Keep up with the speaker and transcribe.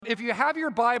if you have your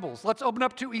Bibles, let's open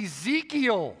up to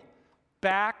Ezekiel.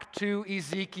 Back to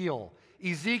Ezekiel.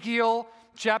 Ezekiel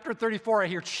chapter 34. I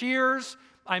hear cheers.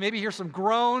 I maybe hear some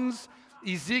groans.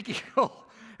 Ezekiel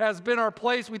has been our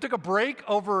place. We took a break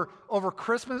over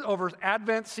Christmas, over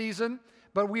Advent season,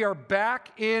 but we are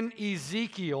back in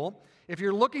Ezekiel. If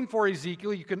you're looking for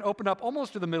Ezekiel, you can open up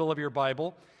almost to the middle of your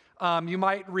Bible. You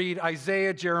might read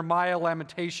Isaiah, Jeremiah,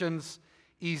 Lamentations,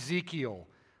 Ezekiel.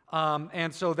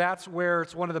 And so that's where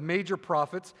it's one of the major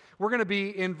prophets. We're going to be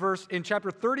in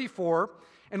chapter 34,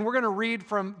 and we're going to read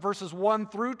from verses 1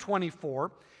 through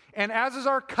 24. And as is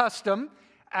our custom,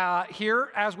 here,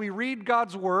 as we read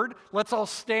God's word, let's all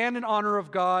stand in honor of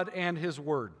God and his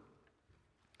word.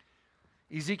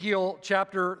 Ezekiel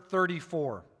chapter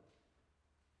 34.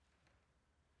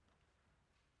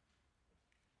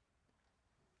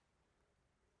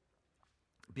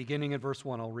 Beginning at verse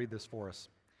 1, I'll read this for us.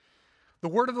 The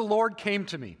word of the Lord came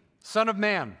to me, Son of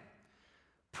man,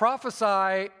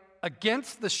 prophesy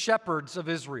against the shepherds of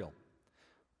Israel.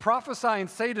 Prophesy and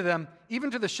say to them,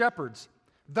 even to the shepherds,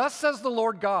 thus says the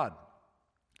Lord God,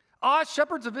 Ah,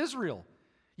 shepherds of Israel,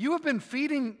 you have been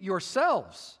feeding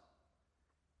yourselves.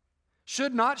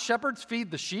 Should not shepherds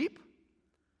feed the sheep?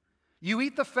 You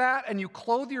eat the fat and you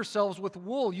clothe yourselves with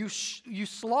wool. You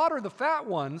slaughter the fat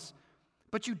ones,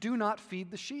 but you do not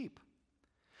feed the sheep.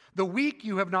 The weak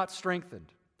you have not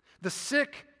strengthened. The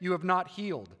sick you have not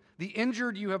healed. The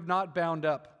injured you have not bound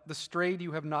up. The strayed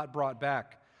you have not brought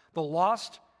back. The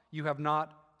lost you have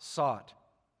not sought.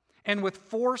 And with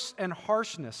force and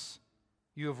harshness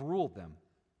you have ruled them.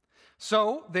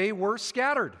 So they were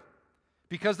scattered,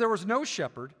 because there was no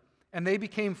shepherd, and they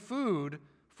became food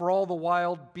for all the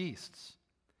wild beasts.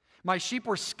 My sheep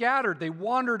were scattered. They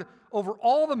wandered over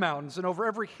all the mountains and over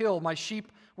every hill. My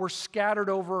sheep were scattered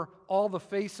over all the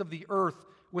face of the earth,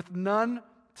 with none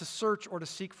to search or to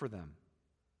seek for them.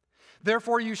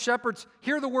 Therefore, you shepherds,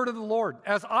 hear the word of the Lord.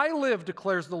 As I live,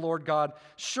 declares the Lord God,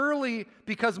 surely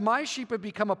because my sheep have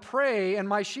become a prey, and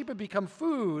my sheep have become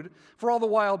food for all the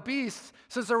wild beasts,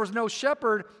 since there was no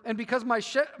shepherd, and because my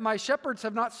shepherds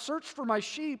have not searched for my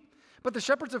sheep, but the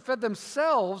shepherds have fed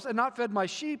themselves and not fed my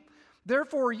sheep,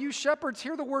 therefore, you shepherds,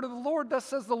 hear the word of the Lord. Thus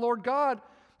says the Lord God,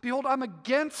 behold, I'm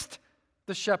against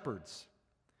the shepherds,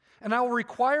 and I will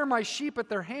require my sheep at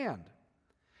their hand,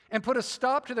 and put a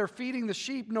stop to their feeding the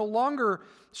sheep. No longer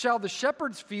shall the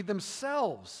shepherds feed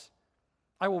themselves.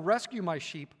 I will rescue my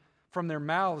sheep from their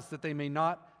mouths, that they may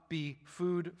not be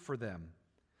food for them.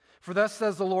 For thus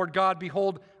says the Lord God,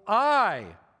 behold, I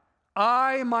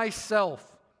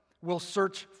myself will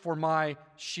search for my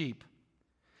sheep,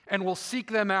 and will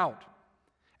seek them out,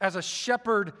 as a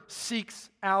shepherd seeks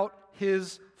out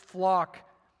his flock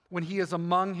when he is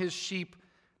among his sheep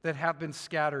that have been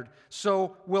scattered.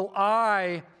 So will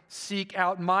I seek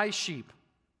out my sheep,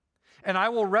 and I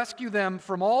will rescue them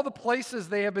from all the places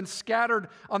they have been scattered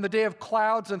on the day of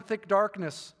clouds and thick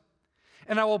darkness.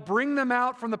 And I will bring them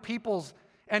out from the peoples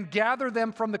and gather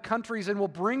them from the countries, and will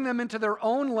bring them into their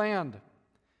own land.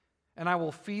 And I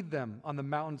will feed them on the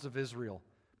mountains of Israel,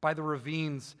 by the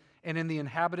ravines, and in the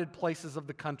inhabited places of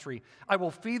the country. I will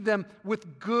feed them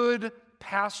with good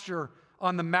pasture.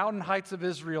 On the mountain heights of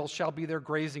Israel shall be their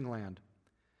grazing land.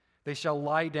 They shall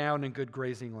lie down in good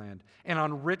grazing land, and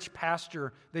on rich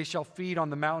pasture they shall feed on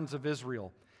the mountains of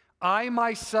Israel. I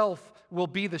myself will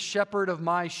be the shepherd of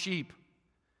my sheep,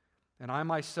 and I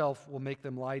myself will make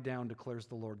them lie down, declares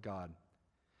the Lord God.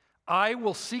 I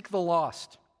will seek the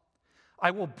lost. I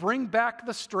will bring back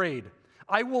the strayed.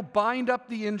 I will bind up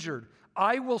the injured.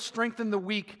 I will strengthen the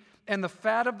weak, and the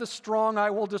fat of the strong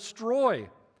I will destroy.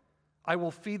 I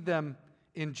will feed them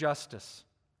in justice.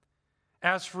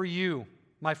 As for you,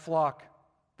 my flock,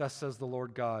 thus says the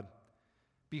Lord God,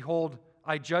 behold,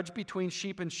 I judge between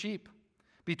sheep and sheep,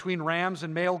 between rams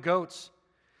and male goats.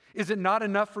 Is it not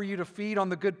enough for you to feed on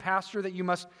the good pasture, that you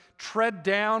must tread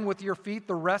down with your feet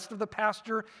the rest of the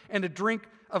pasture, and to drink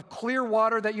of clear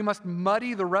water, that you must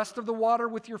muddy the rest of the water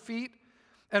with your feet?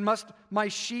 And must my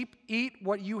sheep eat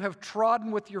what you have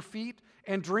trodden with your feet,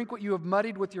 and drink what you have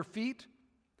muddied with your feet?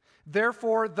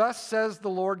 Therefore, thus says the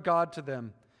Lord God to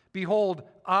them, behold,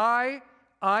 I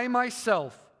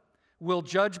myself will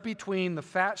judge between the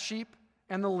fat sheep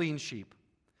and the lean sheep,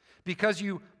 because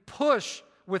you push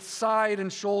with side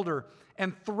and shoulder,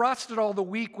 and thrust at all the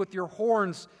weak with your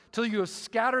horns, till you have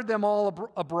scattered them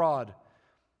all abroad.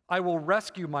 I will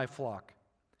rescue my flock.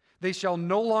 They shall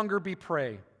no longer be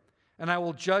prey, and I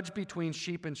will judge between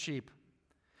sheep and sheep.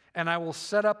 And I will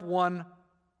set up one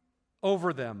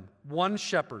over them, one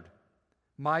shepherd,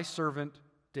 my servant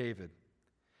David,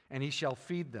 and he shall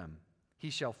feed them.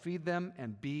 He shall feed them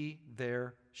and be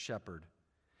their shepherd.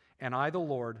 and I, the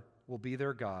Lord, will be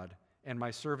their God, and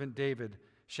my servant David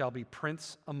shall be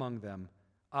prince among them.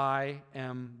 I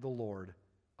am the Lord.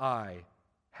 I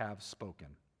have spoken.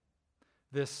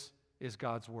 This is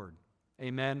God's word.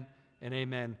 Amen and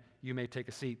amen. You may take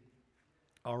a seat.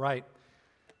 All right.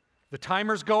 The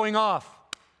timer's going off.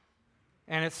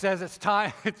 And it says it's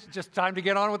time. It's just time to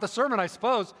get on with the sermon, I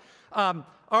suppose. All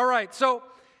right. So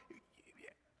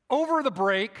over the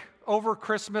break, over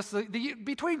Christmas,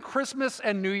 between Christmas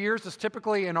and New Year's is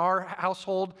typically in our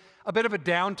household a bit of a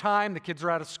downtime. The kids are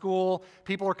out of school.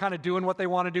 People are kind of doing what they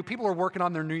want to do. People are working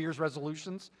on their New Year's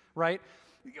resolutions, right?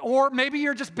 Or maybe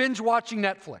you're just binge watching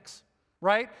Netflix,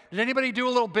 right? Did anybody do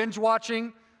a little binge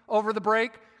watching over the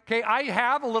break? Okay, I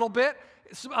have a little bit.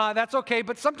 That's okay,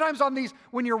 but sometimes on these,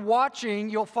 when you're watching,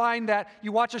 you'll find that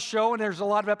you watch a show and there's a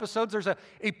lot of episodes. There's a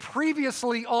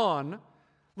previously on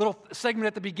little segment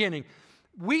at the beginning.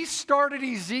 We started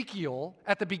Ezekiel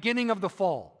at the beginning of the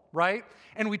fall, right?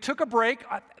 And we took a break.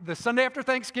 The Sunday after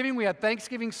Thanksgiving, we had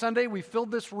Thanksgiving Sunday. We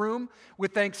filled this room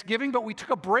with Thanksgiving, but we took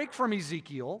a break from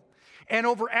Ezekiel. And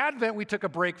over Advent, we took a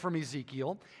break from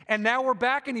Ezekiel. And now we're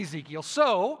back in Ezekiel.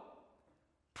 So,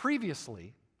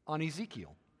 previously on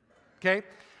Ezekiel. Okay?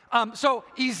 So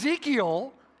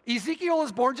Ezekiel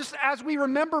is born, just as we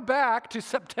remember back to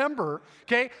September,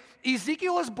 okay?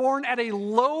 Ezekiel is born at a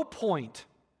low point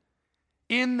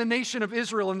in the nation of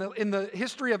Israel, in the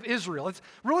history of Israel. It's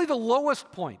really the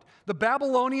lowest point. The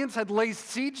Babylonians had laid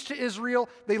siege to Israel,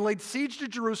 they laid siege to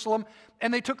Jerusalem,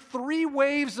 and they took 3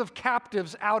 waves of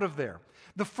captives out of there.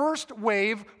 The first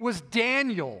wave was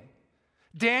Daniel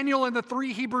and the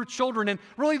 3 Hebrew children, and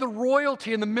really the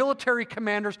royalty and the military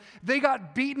commanders. They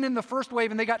got beaten in the first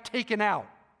wave and they got taken out.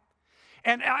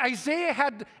 And Isaiah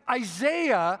had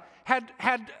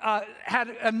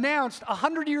announced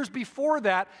 100 years before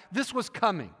that this was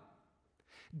coming.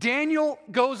 Daniel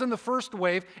goes in the first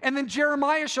wave, and then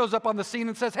Jeremiah shows up on the scene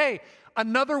and says, hey,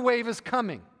 another wave is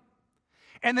coming.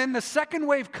 And then the second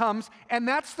wave comes, and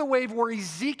that's the wave where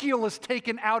Ezekiel is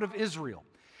taken out of Israel.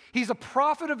 He's a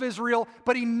prophet of Israel,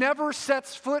 but he never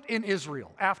sets foot in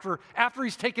Israel after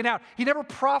he's taken out. He never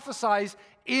prophesies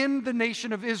in the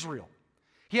nation of Israel.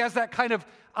 He has that kind of,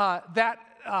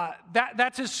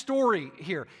 that's his story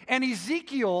here. And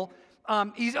Ezekiel,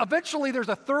 eventually there's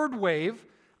a third wave,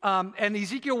 and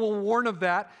Ezekiel will warn of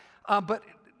that, but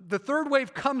the third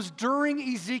wave comes during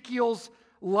Ezekiel's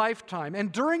lifetime.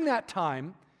 And during that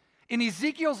time, in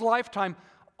Ezekiel's lifetime,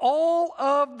 all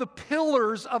of the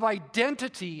pillars of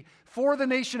identity for the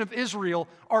nation of Israel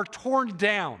are torn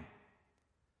down.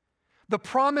 The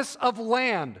promise of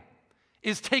land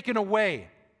is taken away.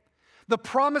 The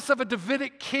promise of a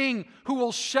Davidic king who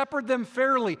will shepherd them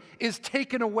fairly is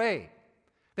taken away.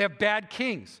 They have bad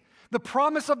kings. The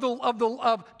promise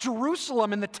of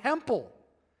Jerusalem and the temple,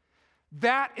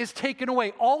 that is taken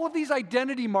away. All of these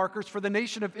identity markers for the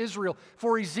nation of Israel,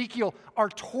 for Ezekiel, are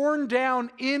torn down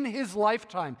in his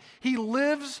lifetime. He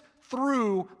lives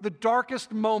through the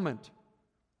darkest moment.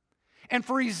 And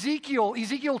for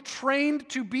Ezekiel trained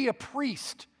to be a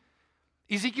priest.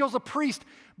 Ezekiel's a priest,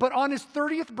 but on his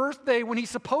 30th birthday, when he's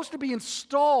supposed to be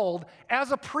installed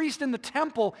as a priest in the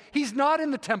temple, he's not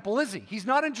in the temple, is he? He's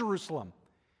not in Jerusalem.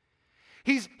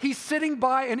 He's sitting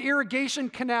by an irrigation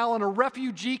canal in a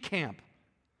refugee camp.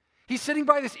 He's sitting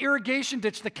by this irrigation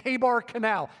ditch, the Kabar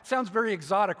Canal. Sounds very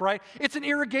exotic, right? It's an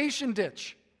irrigation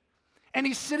ditch. And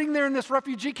he's sitting there in this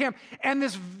refugee camp, and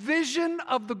this vision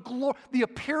of the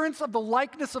appearance of the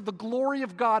likeness of the glory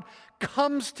of God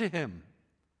comes to him.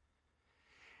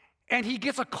 And he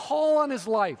gets a call on his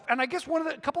life. And I guess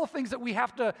a couple of things that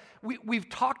we've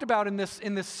talked about in this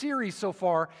series so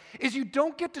far is you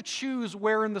don't get to choose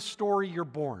where in the story you're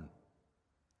born.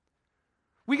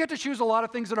 We get to choose a lot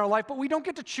of things in our life, but we don't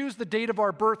get to choose the date of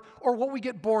our birth or what we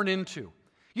get born into.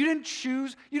 You didn't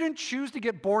choose to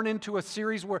get born into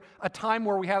a time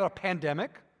where we had a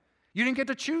pandemic. You didn't get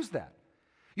to choose that.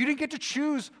 You didn't get to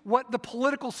choose what the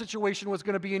political situation was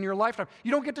going to be in your lifetime.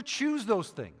 You don't get to choose those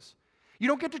things. You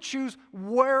don't get to choose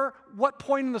what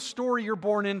point in the story you're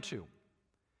born into.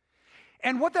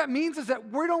 And what that means is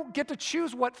that we don't get to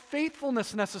choose what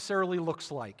faithfulness necessarily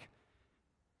looks like.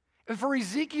 And for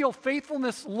Ezekiel,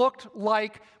 faithfulness looked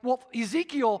like,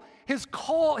 Ezekiel, his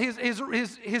call,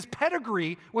 his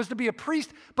pedigree was to be a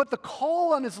priest, but the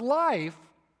call on his life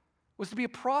was to be a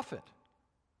prophet.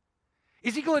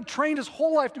 Ezekiel had trained his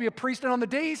whole life to be a priest, and on the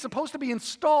day he's supposed to be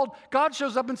installed, God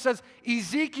shows up and says,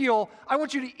 Ezekiel, I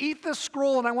want you to eat this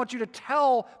scroll, and I want you to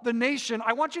tell the nation,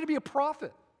 I want you to be a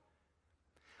prophet.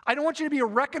 I don't want you to be a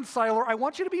reconciler, I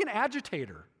want you to be an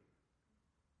agitator.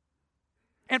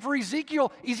 And for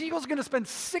Ezekiel's going to spend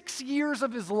 6 years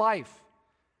of his life,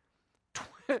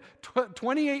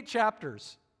 28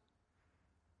 chapters,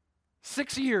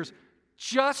 6 years,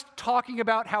 just talking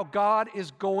about how God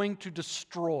is going to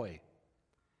destroy.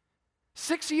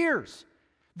 6 years.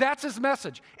 That's his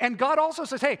message. And God also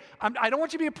says, hey, I don't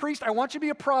want you to be a priest. I want you to be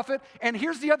a prophet. And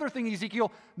here's the other thing,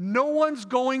 Ezekiel. No one's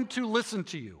going to listen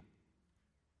to you.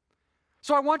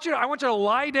 So I want you to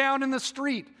lie down in the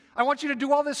street. I want you to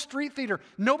do all this street theater.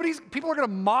 People are going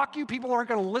to mock you. People aren't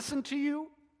going to listen to you.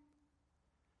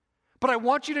 But I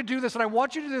want you to do this, and I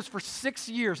want you to do this for 6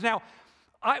 years. Now,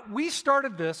 we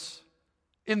started this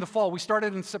in the fall. We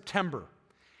started in September.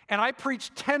 And I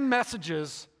preached 10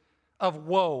 messages of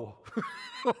woe.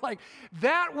 Like,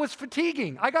 that was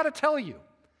fatiguing. I got to tell you.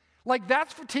 Like,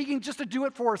 that's fatiguing just to do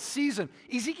it for a season.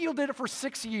 Ezekiel did it for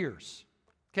 6 years.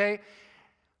 Okay?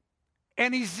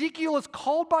 And Ezekiel is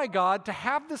called by God to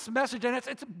have this message, and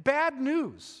it's bad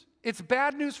news. It's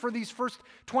bad news for these first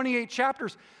 28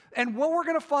 chapters. And what we're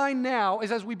going to find now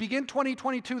is as we begin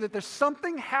 2022 that there's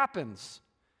something happens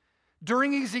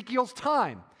during Ezekiel's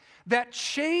time that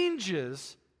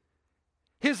changes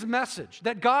his message.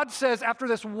 That God says after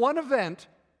this one event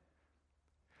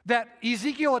that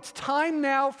Ezekiel, it's time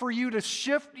now for you to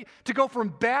shift, to go from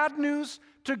bad news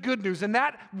to good news. And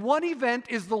that one event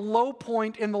is the low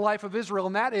point in the life of Israel,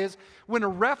 and that is when a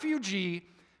refugee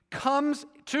comes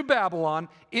to Babylon,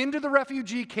 into the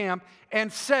refugee camp,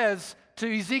 and says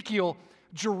to Ezekiel,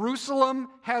 Jerusalem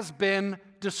has been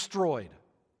destroyed.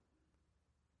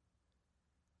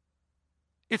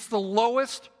 It's the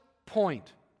lowest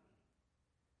point.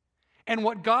 And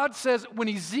what God says, when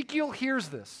Ezekiel hears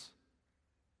this,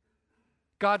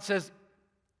 God says,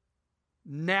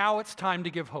 now it's time to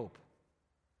give hope.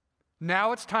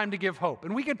 Now it's time to give hope.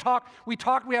 And we can talk,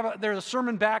 there's a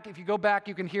sermon back. If you go back,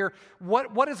 you can hear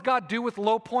what does God do with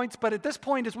low points? But at this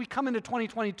point, as we come into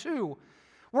 2022,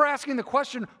 we're asking the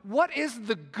question, what is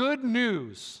the good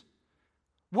news?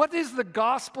 What is the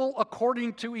gospel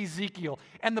according to Ezekiel?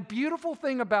 And the beautiful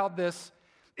thing about this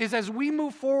is as we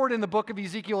move forward in the book of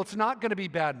Ezekiel, it's not going to be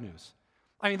bad news.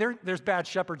 I mean, there's bad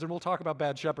shepherds, and we'll talk about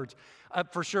bad shepherds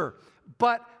for sure.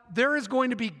 But there is going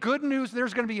to be good news,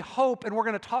 there's going to be hope, and we're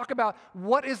going to talk about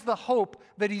what is the hope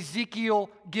that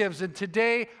Ezekiel gives. And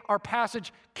today, our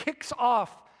passage kicks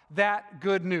off that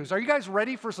good news. Are you guys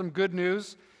ready for some good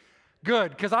news? Good,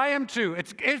 because I am too.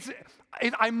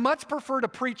 I much prefer to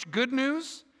preach good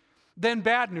news than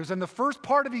bad news. And the first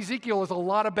part of Ezekiel is a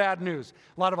lot of bad news.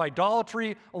 A lot of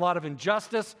idolatry, a lot of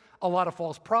injustice, a lot of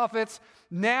false prophets.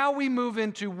 Now we move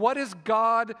into what is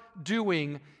God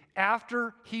doing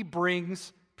after he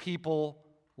brings people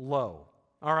low.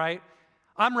 All right?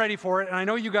 I'm ready for it, and I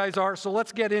know you guys are, so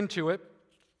let's get into it.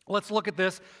 Let's look at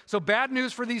this. So bad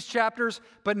news for these chapters,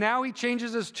 but now he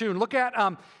changes his tune. Look at,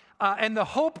 and the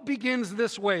hope begins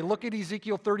this way. Look at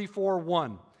Ezekiel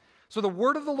 34:1. So the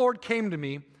word of the Lord came to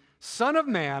me, Son of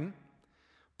man,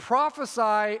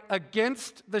 prophesy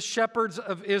against the shepherds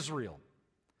of Israel.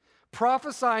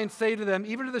 Prophesy and say to them,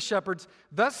 even to the shepherds,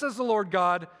 thus says the Lord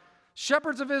God,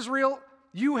 shepherds of Israel,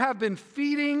 you have been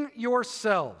feeding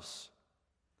yourselves.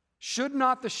 Should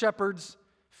not the shepherds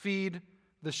feed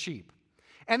the sheep?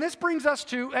 And this brings us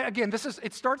to, again,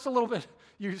 it starts a little bit,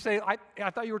 you say, I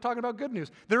thought you were talking about good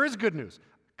news. There is good news,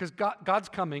 because God's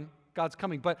coming.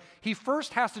 But he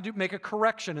first has to make a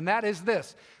correction, and that is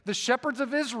this. The shepherds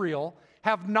of Israel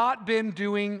have not been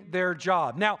doing their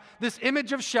job. Now, this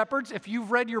image of shepherds, if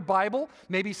you've read your Bible,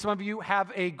 maybe some of you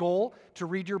have a goal to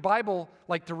read your Bible,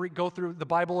 like to go through the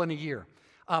Bible in a year.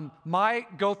 My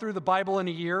go through the Bible in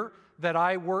a year that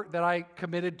I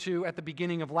committed to at the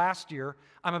beginning of last year,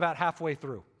 I'm about halfway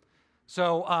through.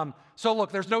 So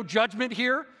look, there's no judgment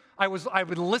here. I've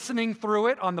been listening through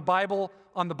it on the Bible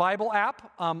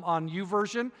app on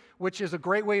YouVersion, which is a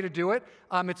great way to do it.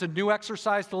 It's a new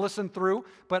exercise to listen through,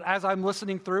 but as I'm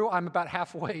listening through, I'm about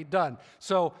halfway done.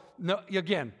 So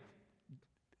again,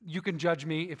 you can judge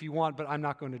me if you want, but I'm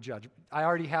not going to judge. I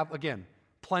already have, again,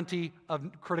 plenty of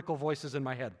critical voices in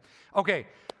my head. Okay,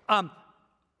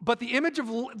 but the image,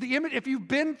 if you've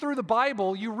been through the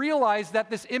Bible, you realize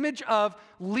that this image of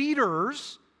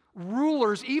leaders,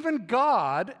 rulers, even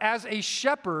God as a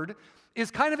shepherd is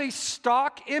kind of a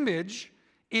stock image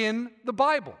in the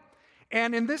Bible.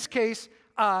 And in this case,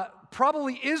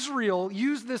 probably Israel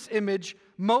used this image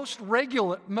most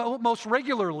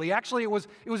regularly. Actually, it was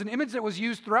an image that was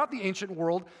used throughout the ancient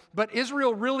world, but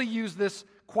Israel really used this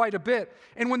quite a bit.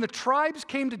 And when the tribes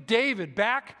came to David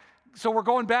so we're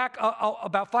going back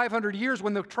about 500 years,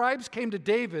 when the tribes came to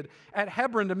David at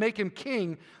Hebron to make him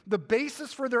king, the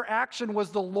basis for their action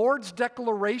was the Lord's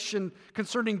declaration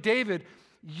concerning David,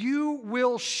 you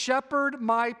will shepherd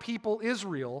my people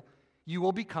Israel, you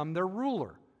will become their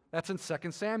ruler. That's in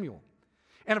 2 Samuel.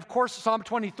 And of course, Psalm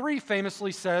 23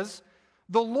 famously says,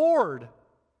 the Lord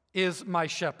is my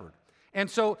shepherd. And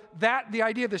so the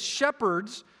idea of the shepherd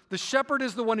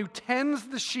is the one who tends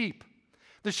the sheep.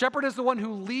 The shepherd is the one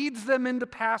who leads them into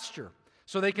pasture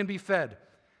so they can be fed.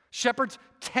 Shepherds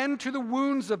tend to the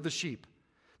wounds of the sheep,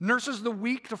 nurses the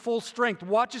weak to full strength,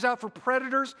 watches out for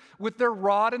predators with their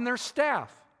rod and their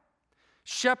staff.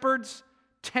 Shepherds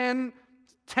tend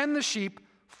the sheep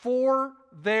for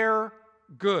their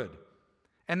good.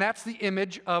 And that's the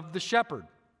image of the shepherd.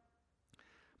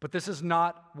 But this is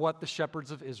not what the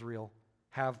shepherds of Israel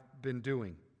have been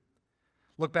doing.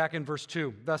 Look back in verse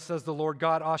 2. Thus says the Lord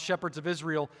God, Ah, shepherds of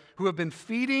Israel, who have been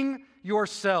feeding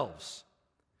yourselves.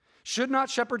 Should not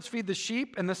shepherds feed the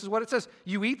sheep? And this is what it says.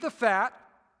 You eat the fat,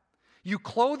 you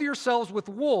clothe yourselves with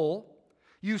wool,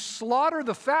 you slaughter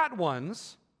the fat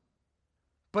ones,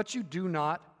 but you do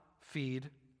not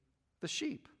feed the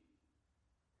sheep.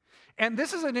 And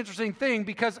this is an interesting thing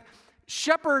because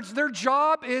shepherds, their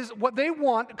job is what they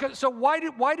want. So why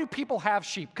do people have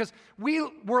sheep? Because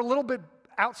we're a little bit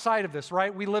outside of this,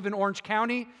 right? We live in Orange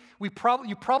County. You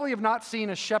probably have not seen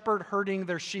a shepherd herding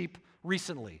their sheep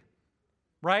recently,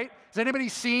 right? Has anybody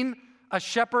seen a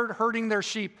shepherd herding their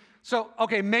sheep? So,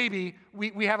 okay, maybe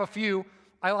we have a few.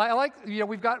 I like,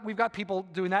 we've got people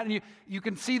doing that, and you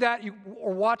can see that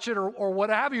or watch it or what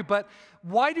have you, but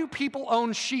why do people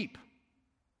own sheep?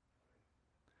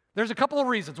 There's a couple of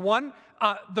reasons. One,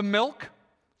 the milk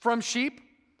from sheep,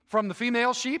 from the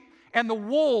female sheep, and the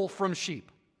wool from sheep,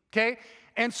 okay?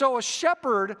 And so a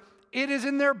shepherd, it is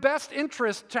in their best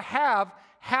interest to have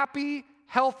happy,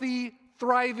 healthy,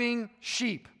 thriving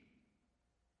sheep,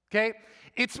 okay?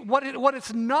 It's what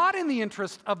it's not in the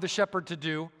interest of the shepherd to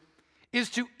do is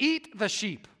to eat the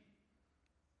sheep.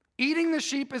 Eating the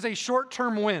sheep is a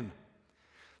short-term win.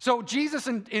 So Jesus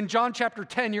in John chapter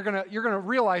 10, you're gonna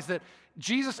realize that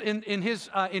Jesus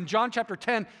in John chapter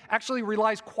 10 actually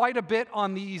relies quite a bit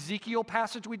on the Ezekiel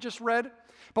passage we just read.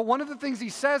 But one of the things he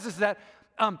says is that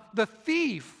the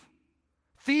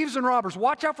thieves and robbers,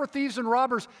 watch out for thieves and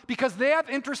robbers because they have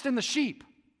interest in the sheep.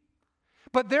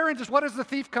 But their interest, what does the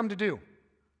thief come to do?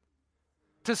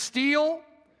 To steal,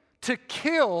 to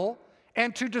kill,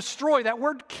 and to destroy. That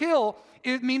word kill,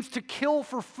 it means to kill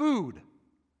for food.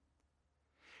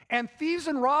 And thieves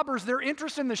and robbers, their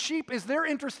interest in the sheep is their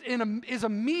interest is a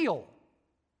meal.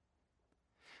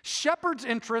 Shepherds'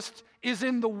 interest is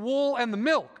in the wool and the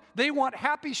milk. They want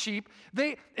happy sheep.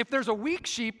 If there's a weak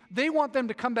sheep, they want them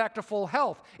to come back to full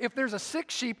health. If there's a sick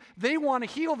sheep, they want to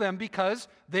heal them because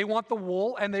they want the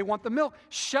wool and they want the milk.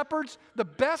 Shepherds, the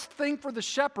best thing for the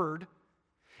shepherd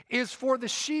is for the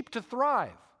sheep to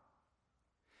thrive.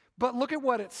 But look at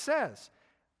what it says.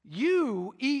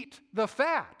 You eat the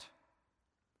fat.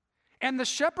 And the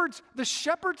shepherds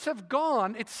have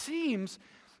gone, it seems,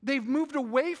 they've moved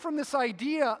away from this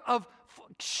idea of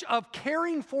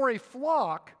caring for a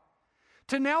flock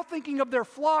to now thinking of their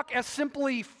flock as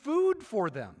simply food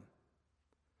for them.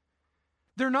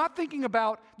 They're thinking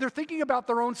about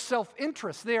their own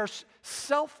self-interest. They are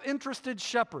self-interested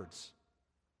shepherds.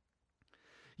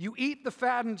 You eat the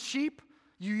fattened sheep,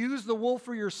 you use the wool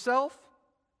for yourself.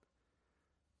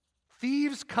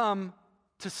 Thieves come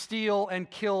to steal and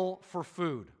kill for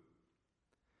food.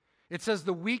 It says,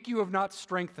 the weak you have not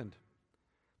strengthened,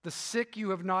 the sick you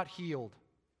have not healed,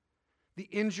 the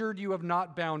injured you have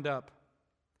not bound up,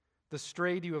 the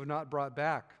strayed you have not brought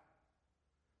back,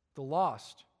 the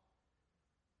lost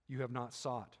you have not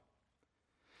sought.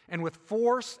 And with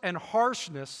force and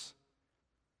harshness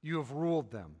you have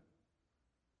ruled them.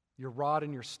 Your rod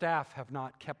and your staff have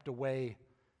not kept away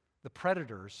the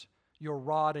predators. Your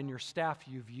rod and your staff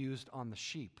you've used on the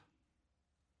sheep,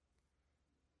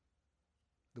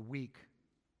 the weak,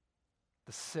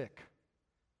 the sick,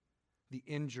 the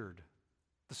injured,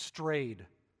 the strayed,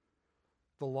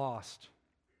 the lost.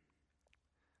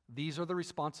 These are the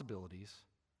responsibilities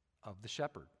of the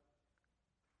shepherd.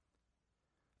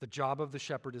 The job of the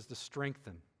shepherd is to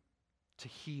strengthen, to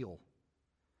heal,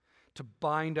 to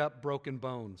bind up broken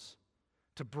bones,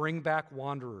 to bring back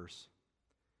wanderers,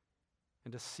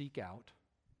 and to seek out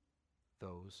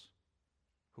those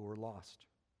who are lost.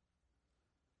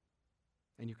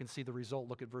 And you can see the result.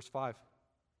 Look at verse 5.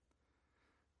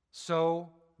 So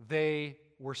they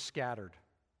were scattered.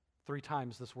 3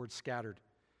 times this word scattered.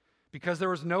 Because there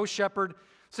was no shepherd.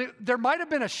 See, there might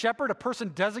have been a shepherd, a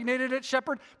person designated as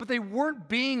shepherd, but they weren't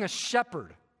being a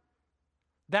shepherd.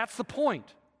 That's the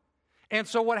point. And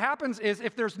so what happens is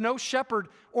if there's no shepherd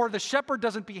or the shepherd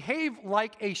doesn't behave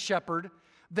like a shepherd,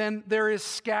 then there is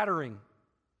scattering.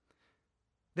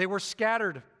 They were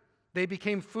scattered. They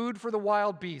became food for the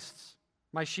wild beasts.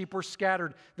 My sheep were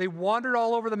scattered. They wandered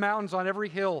all over the mountains on every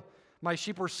hill. My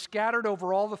sheep were scattered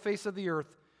over all the face of the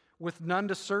earth, with none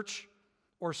to search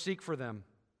or seek for them.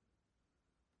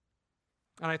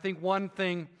 And I think one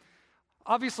thing,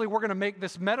 obviously we're going to make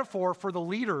this metaphor for the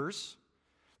leaders,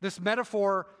 this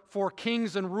metaphor for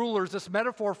kings and rulers, this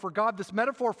metaphor for God, this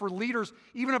metaphor for leaders,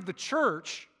 even of the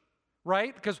church,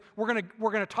 right? Because we're going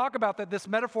to talk about that this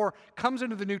metaphor comes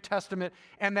into the New Testament,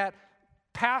 and that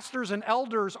pastors and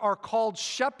elders are called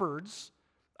shepherds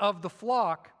of the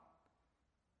flock.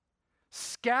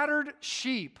 Scattered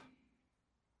sheep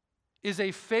is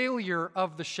a failure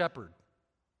of the shepherd.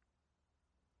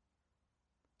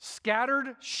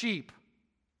 Scattered sheep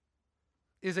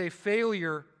is a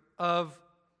failure of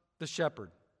the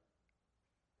shepherd.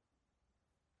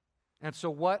 And so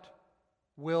what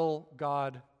will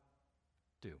God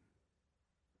do?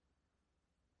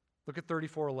 Look at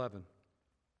 34:11.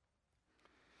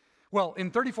 Well,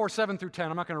 in 34:7 through 10,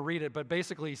 I'm not going to read it, but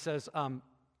basically he says,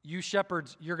 you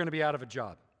shepherds, you're going to be out of a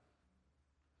job.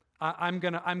 I'm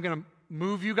going to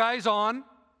move you guys on.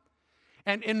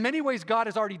 And in many ways, God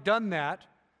has already done that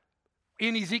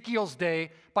in Ezekiel's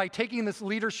day by taking this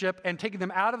leadership and taking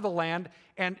them out of the land.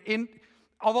 And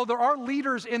although there are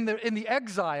leaders in the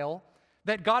exile,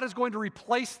 that God is going to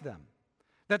replace them.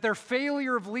 That their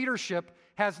failure of leadership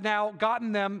has now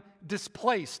gotten them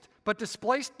displaced. But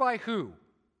displaced by who?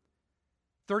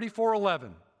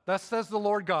 34:11. Thus says the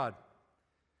Lord God,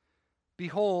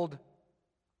 behold,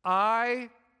 I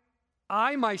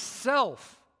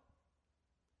myself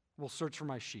will search for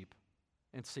my sheep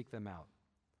and seek them out.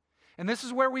 And this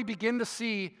is where we begin to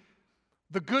see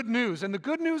the good news. And the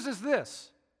good news is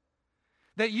this,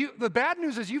 that the bad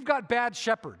news is you've got bad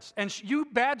shepherds. And you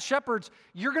bad shepherds,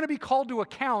 you're going to be called to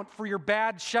account for your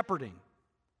bad shepherding.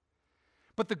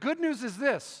 But the good news is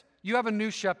this, you have a new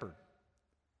shepherd.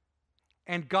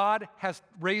 And God has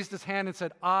raised his hand and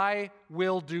said, I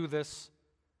will do this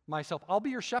myself. I'll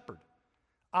be your shepherd.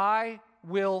 I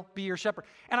will be your shepherd.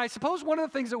 And I suppose one of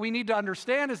the things that we need to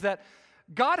understand is that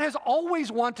God has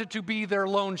always wanted to be their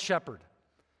lone shepherd.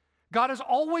 God has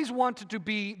always wanted to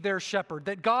be their shepherd.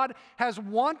 That God has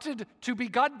wanted to be,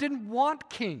 God didn't want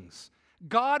kings.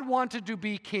 God wanted to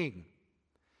be king.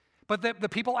 But the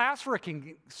people asked for a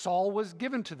king. Saul was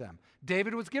given to them.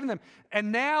 David was given them.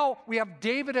 And now we have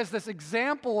David as this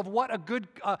example of what a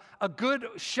good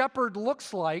shepherd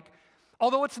looks like.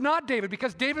 Although it's not David,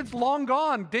 because David's long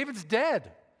gone. David's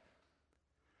dead.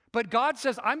 But God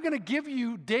says, I'm going to give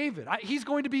you David. He's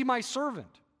going to be my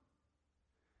servant.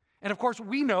 And of course,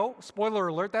 we know, spoiler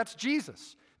alert, that's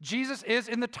Jesus. Jesus is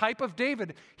in the type of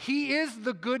David. He is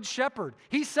the good shepherd.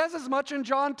 He says as much in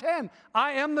John 10,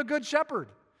 I am the good shepherd.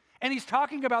 And he's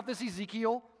talking about this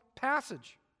Ezekiel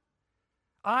passage.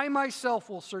 I myself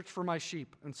will search for my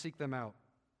sheep and seek them out.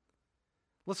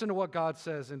 Listen to what God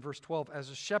says in verse 12.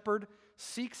 As a shepherd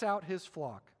seeks out his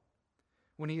flock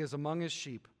when he is among his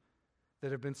sheep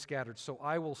that have been scattered, so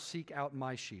I will seek out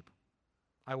my sheep.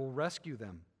 I will rescue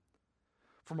them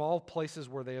from all places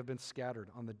where they have been scattered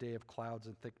on the day of clouds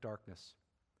and thick darkness.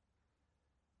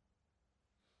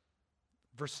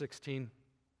 Verse 15.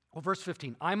 Well, verse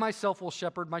 15, I myself will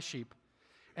shepherd my sheep,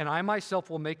 and I myself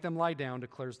will make them lie down,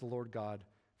 declares the Lord God.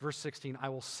 Verse 16, I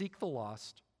will seek the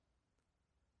lost.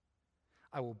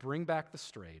 I will bring back the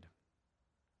strayed.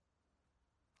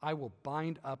 I will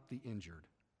bind up the injured.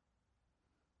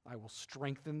 I will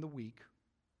strengthen the weak.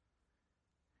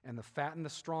 And the fat and the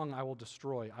strong I will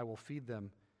destroy. I will feed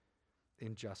them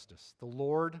in justice. The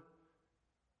Lord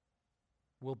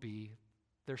will be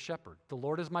their shepherd. The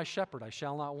Lord is my shepherd, I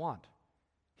shall not want.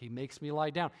 He makes me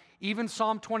lie down. Even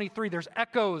Psalm 23, there's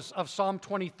echoes of Psalm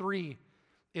 23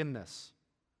 in this.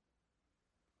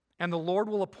 And the Lord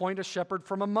will appoint a shepherd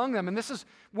from among them. And this is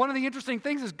one of the interesting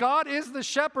things is God is the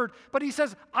shepherd, but he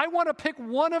says, I want to pick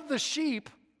one of the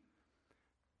sheep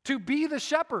to be the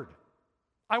shepherd.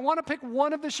 I want to pick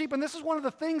one of the sheep. And this is one of the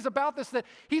things about this, that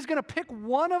he's going to pick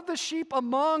one of the sheep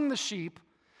among the sheep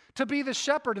to be the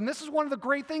shepherd. And this is one of the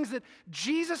great things that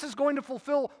Jesus is going to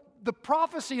fulfill the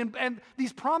prophecy and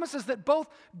these promises that both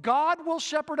God will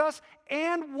shepherd us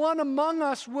and one among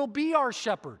us will be our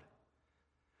shepherd.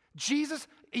 Jesus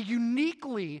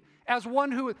uniquely as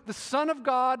one who, the Son of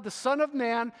God, the Son of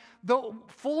Man, though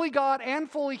fully God and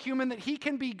fully human, that he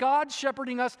can be God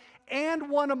shepherding us and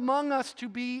one among us to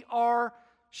be our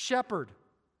shepherd.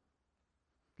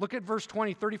 Look at verse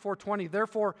 20, 34:20.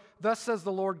 Therefore, thus says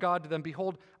the Lord God to them,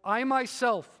 behold, I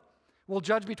myself will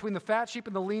judge between the fat sheep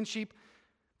and the lean sheep,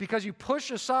 because you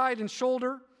push aside and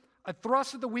shoulder, I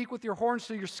thrust at the weak with your horns,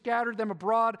 so you scattered them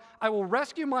abroad. I will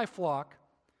rescue my flock.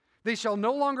 They shall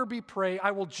no longer be prey.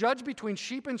 I will judge between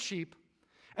sheep and sheep,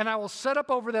 And I will set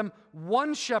up over them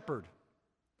one shepherd,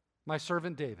 my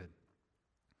servant David,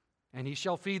 and he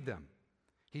shall feed them.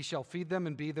 He shall feed them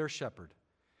and be their shepherd.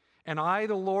 And I,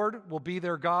 the Lord, will be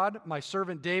their God. My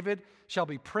servant David shall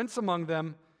be prince among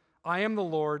them. I am the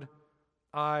Lord.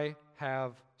 I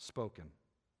have spoken.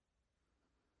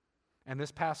 And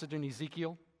this passage in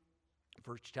Ezekiel,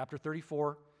 verse chapter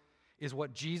 34, is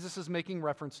what Jesus is making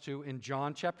reference to in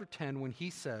John chapter 10 when he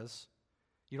says,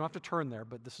 you don't have to turn there,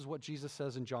 but this is what Jesus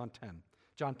says in John 10.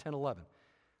 John 10:11.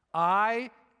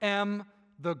 I am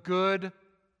the good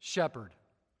shepherd.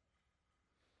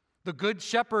 The good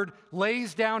shepherd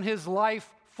lays down his life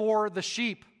for the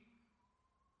sheep.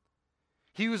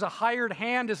 He who's a hired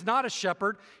hand is not a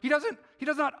shepherd. He does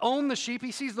not own the sheep.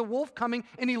 He sees the wolf coming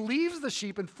and he leaves the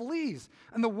sheep and flees.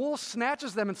 And the wolf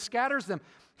snatches them and scatters them.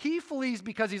 He flees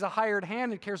because he's a hired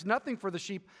hand and cares nothing for the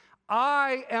sheep.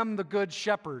 I am the good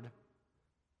shepherd.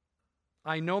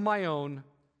 I know my own,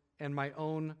 and my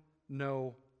own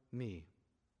know me.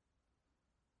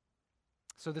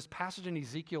 So this passage in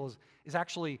Ezekiel is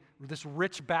actually this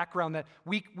rich background that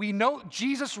we know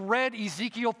Jesus read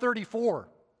Ezekiel 34.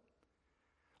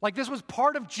 Like this was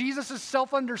part of Jesus'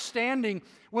 self-understanding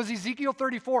was Ezekiel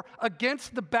 34.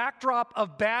 Against the backdrop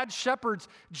of bad shepherds,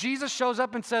 Jesus shows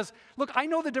up and says, look, I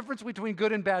know the difference between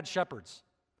good and bad shepherds.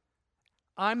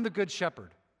 I'm the good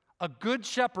shepherd. A good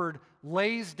shepherd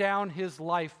lays down his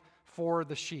life for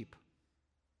the sheep.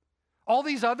 All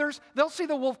these others, they'll see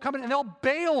the wolf coming and they'll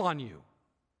bail on you.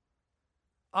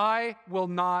 I will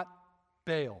not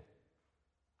bail.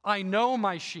 I know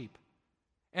my sheep,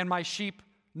 and my sheep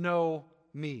know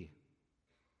me.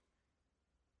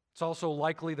 It's also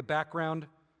likely the background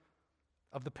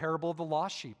of the parable of the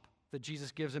lost sheep that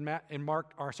Jesus gives in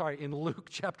Luke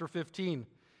chapter 15,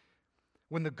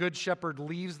 when the good shepherd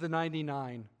leaves the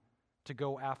 99 to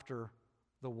go after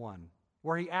the one,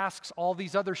 where he asks all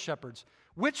these other shepherds,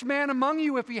 which man among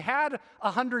you, if he had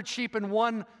 100 sheep and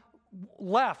one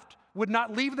left, would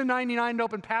not leave the 99 in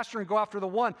open pasture and go after the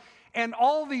one? And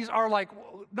all these are like,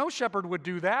 no shepherd would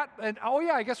do that. And oh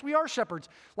yeah, I guess we are shepherds.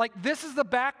 Like this is the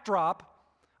backdrop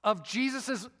of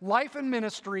Jesus' life and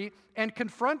ministry and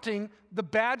confronting the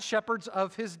bad shepherds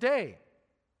of his day.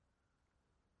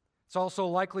 It's also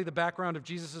likely the background of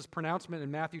Jesus' pronouncement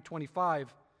in Matthew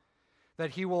 25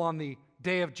 that he will, on the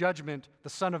day of judgment, the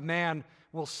Son of Man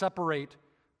will separate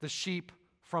the sheep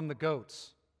from the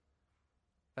goats.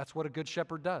 That's what a good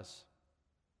shepherd does.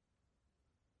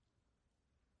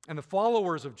 And the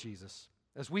followers of Jesus,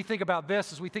 as we think about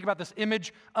this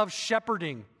image of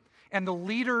shepherding and the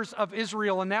leaders of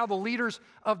Israel and now the leaders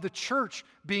of the church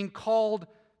being called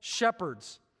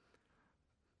shepherds,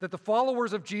 that the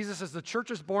followers of Jesus, as the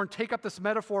church is born, take up this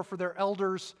metaphor for their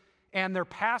elders and their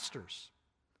pastors.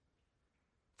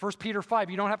 1 Peter 5,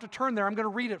 you don't have to turn there, I'm going to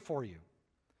read it for you.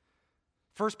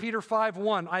 1 Peter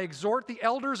 5:1, I exhort the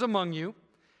elders among you,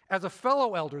 as a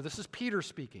fellow elder, this is Peter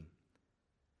speaking,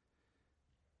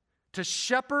 to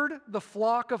shepherd the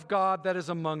flock of God that is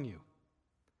among you,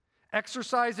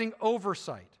 exercising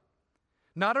oversight,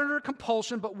 not under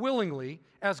compulsion, but willingly,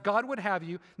 as God would have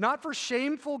you, not for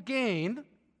shameful gain,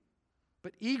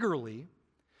 but eagerly,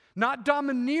 not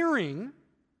domineering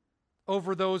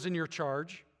over those in your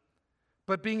charge,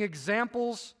 but being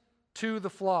examples to the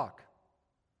flock.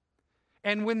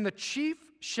 And when the chief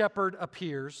shepherd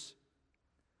appears,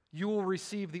 you will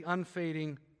receive the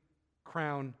unfading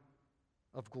crown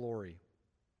of glory.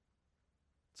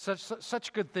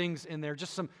 Such good things in there,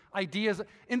 just some ideas.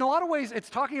 In a lot of ways, it's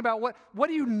talking about what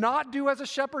do you not do as a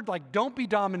shepherd? Like, don't be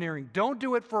domineering. Don't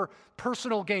do it for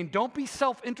personal gain. Don't be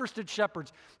self-interested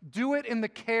shepherds. Do it in the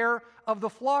care of the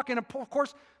flock. And of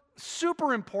course,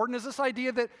 super important is this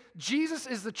idea that Jesus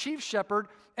is the chief shepherd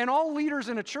and all leaders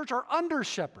in a church are under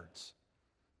shepherds.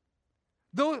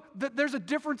 Though there's a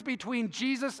difference between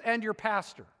Jesus and your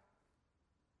pastor.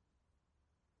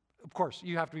 Of course,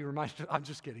 you have to be reminded. I'm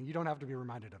just kidding. You don't have to be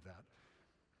reminded of that.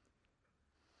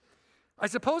 I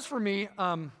suppose for me,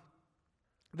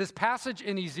 this passage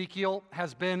in Ezekiel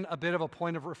has been a bit of a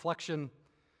point of reflection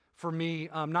for me,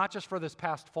 not just for this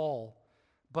past fall,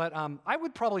 but I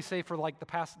would probably say for like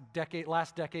the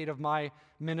last decade of my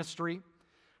ministry.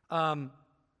 I've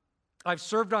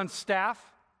served on staff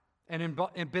and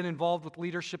been involved with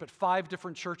leadership at 5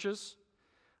 different churches.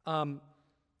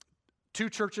 2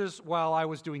 churches while I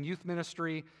was doing youth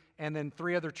ministry, and then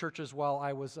 3 other churches while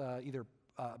I was either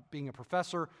being a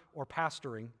professor or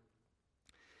pastoring.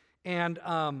 And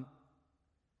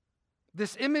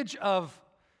this image of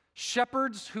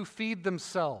shepherds who feed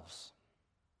themselves.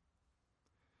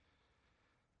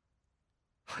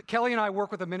 Kelly and I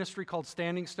work with a ministry called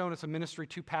Standing Stone. It's a ministry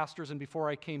to pastors, and before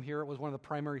I came here, it was one of the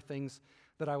primary things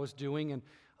that I was doing. And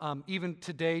even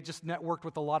today, just networked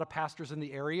with a lot of pastors in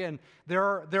the area. And there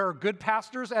are good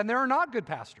pastors and there are not good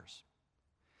pastors.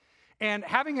 And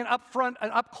having an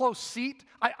up-close seat,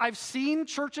 I've seen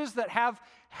churches that have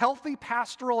healthy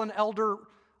pastoral and elder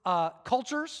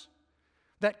cultures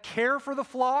that care for the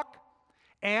flock.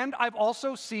 And I've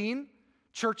also seen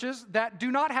churches that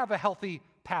do not have a healthy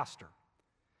pastor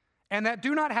and that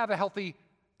do not have a healthy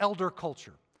elder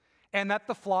culture, and that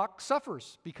the flock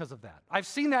suffers because of that. I've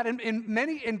seen that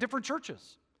in different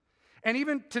churches. And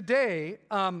even today,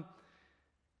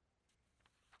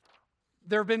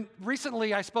 there have been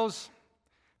recently, I suppose,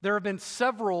 there have been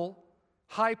several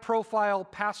high-profile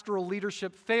pastoral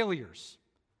leadership failures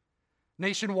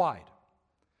nationwide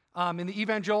in the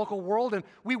evangelical world. And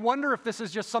we wonder if this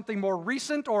is just something more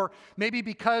recent, or maybe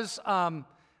because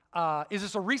is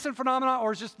this a recent phenomenon,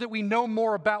 or is it just that we know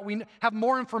more about, we have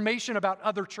more information about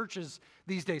other churches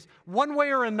these days? One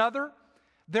way or another,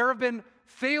 there have been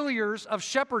failures of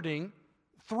shepherding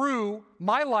through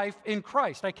my life in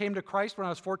Christ. I came to Christ when I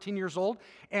was 14 years old,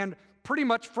 and pretty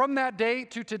much from that day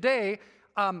to today,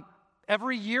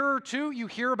 every year or two, you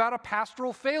hear about a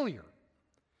pastoral failure,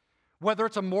 whether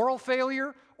it's a moral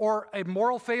failure or a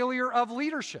moral failure of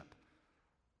leadership,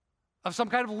 of some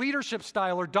kind of leadership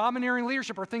style or domineering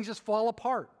leadership, or things just fall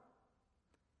apart.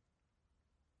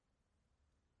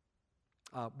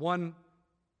 One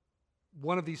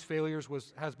of these failures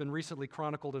has been recently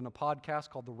chronicled in a podcast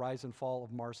called The Rise and Fall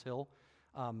of Mars Hill.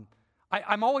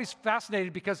 I'm always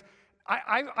fascinated because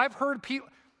I've heard people.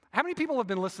 How many people have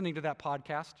been listening to that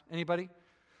podcast? Anybody?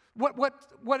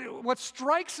 What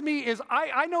strikes me is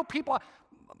I know people.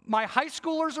 My high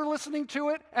schoolers are listening to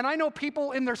it, and I know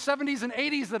people in their 70s and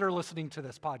 80s that are listening to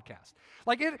this podcast.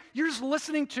 You're just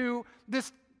listening to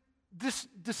this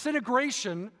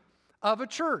disintegration of a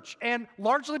church, and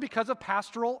largely because of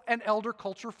pastoral and elder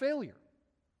culture failure.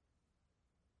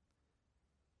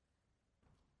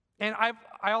 And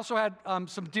I also had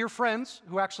some dear friends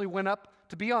who actually went up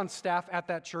to be on staff at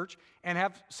that church and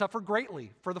have suffered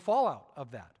greatly for the fallout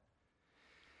of that.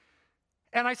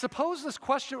 And I suppose this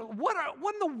question, what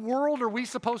in the world are we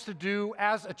supposed to do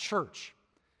as a church?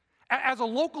 As a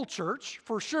local church,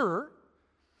 for sure.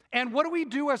 And what do we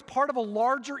do as part of a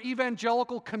larger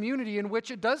evangelical community in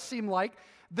which it does seem like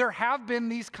there have been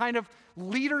these kind of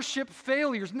leadership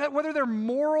failures, whether they're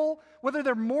moral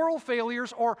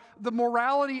failures or the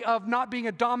morality of not being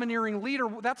a domineering leader,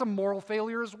 that's a moral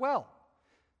failure as well.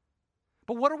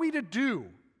 But what are we to do?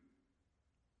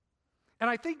 And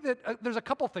I think that there's a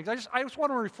couple things. I just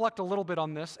want to reflect a little bit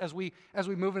on this as we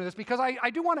move into this, because I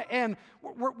do want to end.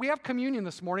 We have communion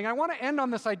this morning. I want to end on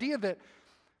this idea that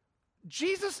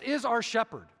Jesus is our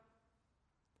shepherd.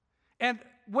 And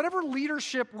whatever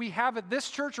leadership we have at this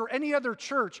church or any other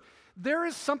church, there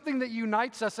is something that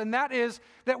unites us, and that is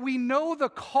that we know the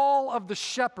call of the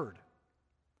shepherd.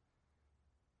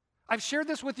 I've shared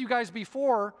this with you guys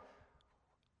before.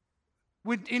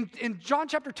 In John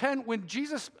chapter 10, when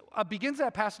Jesus begins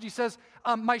that passage, he says,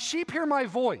 my sheep hear my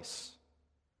voice.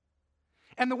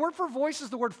 And the word for voice is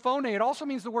the word phone. It also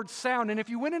means the word sound. And if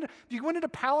you went into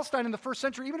Palestine in the first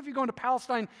century, even if you go into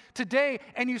Palestine today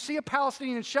and you see a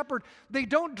Palestinian shepherd, they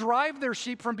don't drive their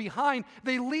sheep from behind.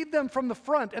 They lead them from the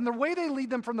front. And the way they lead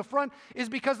them from the front is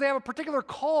because they have a particular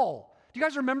call. Do you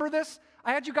guys remember this?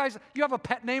 You have a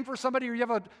pet name for somebody, or you have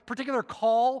a particular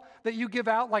call that you give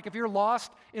out. Like if you're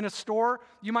lost in a store,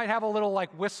 you might have a little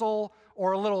whistle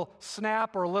or a little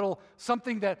snap or a little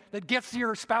something that gets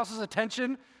your spouse's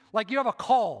attention. Like you have a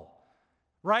call,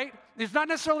 right? It's not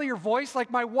necessarily your voice.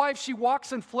 Like my wife, she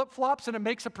walks in flip-flops and it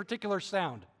makes a particular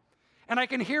sound. And I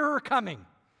can hear her coming.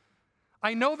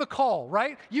 I know the call,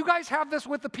 right? You guys have this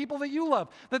with the people that you love,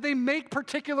 that they make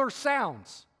particular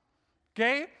sounds,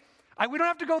 okay? We don't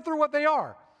have to go through what they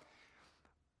are.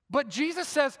 But Jesus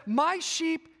says, my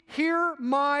sheep hear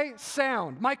my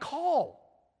sound, my call,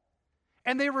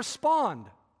 and they respond.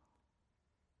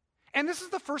 And this is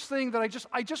the first thing that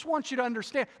I just want you to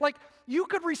understand. Like, you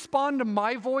could respond to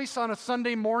my voice on a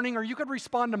Sunday morning, or you could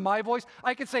respond to my voice.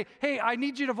 I could say, hey, I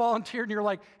need you to volunteer. And you're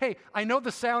like, hey, I know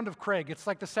the sound of Craig. It's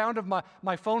like the sound of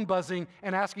my phone buzzing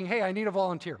and asking, hey, I need a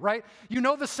volunteer, right? You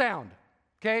know the sound,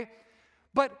 okay?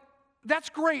 But that's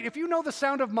great. If you know the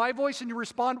sound of my voice and you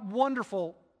respond,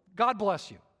 wonderful. God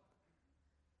bless you.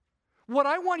 What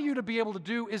I want you to be able to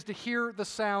do is to hear the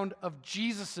sound of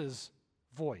Jesus'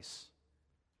 voice.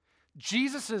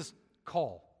 Jesus'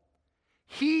 call.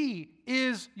 He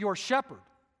is your shepherd.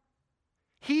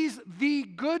 He's the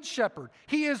good shepherd.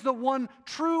 He is the one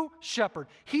true shepherd.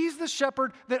 He's the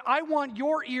shepherd that I want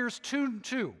your ears tuned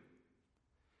to.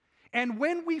 And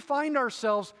when we find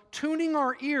ourselves tuning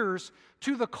our ears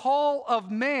to the call of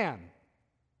man,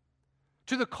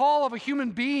 to the call of a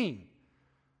human being,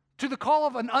 to the call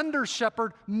of an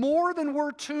under-shepherd, more than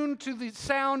we're tuned to the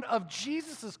sound of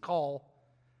Jesus' call,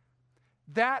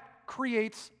 that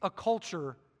creates a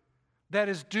culture that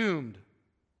is doomed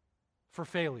for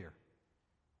failure.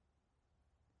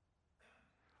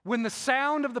 When the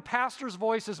sound of the pastor's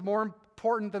voice is more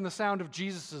important than the sound of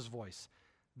Jesus' voice,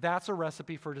 that's a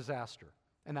recipe for disaster.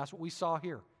 And that's what we saw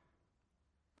here.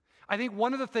 I think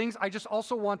one of the things I just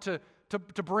also want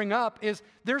to bring up is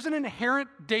there's an inherent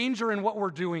danger in what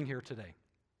we're doing here today.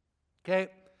 Okay?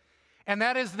 And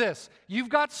that is this. You've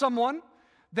got someone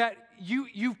that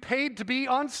you've paid to be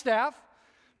on staff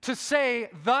to say,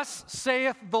 "Thus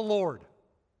saith the Lord."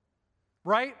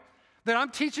 Right? That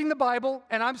I'm teaching the Bible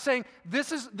and I'm saying,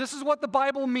 this is what the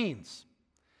Bible means.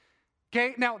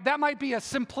 Okay? Now, that might be a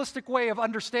simplistic way of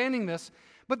understanding this,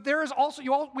 but there is also,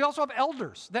 we also have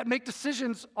elders that make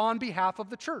decisions on behalf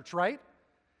of the church, right?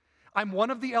 I'm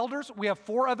one of the elders. We have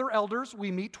 4 other elders.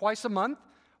 We meet twice a month.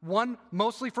 One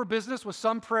mostly for business with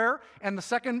some prayer, and the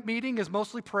second meeting is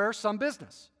mostly prayer, some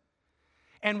business.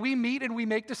 And we meet and we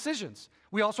make decisions.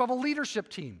 We also have a leadership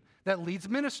team that leads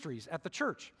ministries at the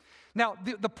church. Now,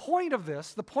 the point of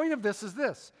this is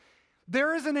this.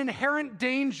 There is an inherent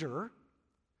danger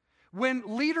when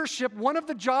leadership, one of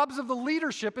the jobs of the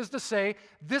leadership is to say,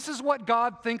 this is what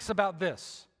God thinks about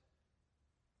this.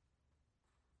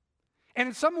 And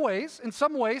in some ways,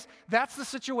 that's the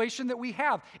situation that we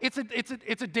have. It's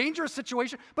a dangerous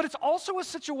situation, but it's also a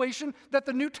situation that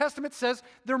the New Testament says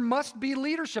there must be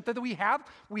leadership, that we have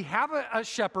a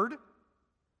shepherd,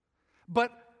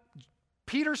 but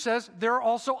Peter says there are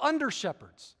also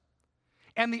under-shepherds.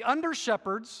 And the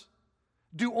under-shepherds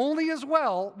do only as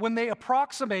well when they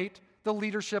approximate the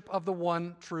leadership of the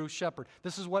one true shepherd.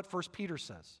 This is what 1 Peter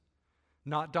says.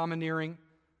 Not domineering,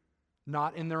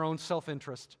 not in their own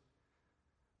self-interest,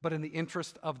 but in the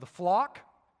interest of the flock,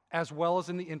 as well as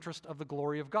in the interest of the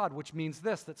glory of God, which means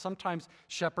this, that sometimes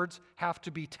shepherds have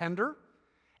to be tender,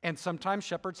 and sometimes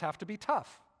shepherds have to be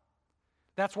tough.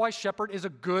 That's why shepherd is a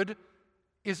good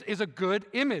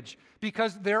image,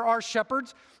 because there are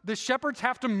shepherds. The shepherds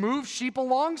have to move sheep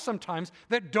along sometimes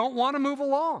that don't want to move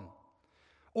along.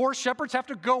 Or shepherds have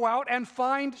to go out and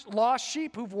find lost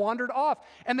sheep who've wandered off,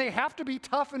 and they have to be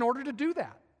tough in order to do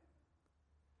that.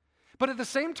 But at the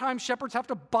same time, shepherds have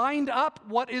to bind up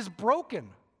what is broken.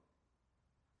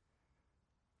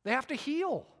 They have to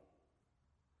heal.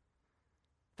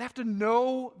 They have to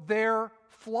know their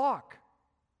flock.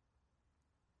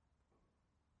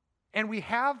 And we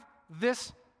have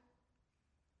this,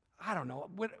 I don't know,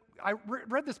 when I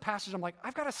read this passage, I'm like,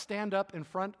 I've got to stand up in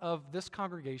front of this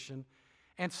congregation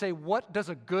and say, what does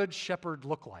a good shepherd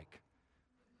look like?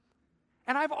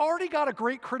 And I've already got a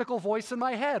great critical voice in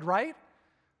my head, right?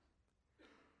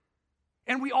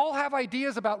 And we all have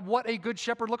ideas about what a good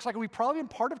shepherd looks like. And we've probably been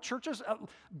part of churches,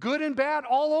 good and bad,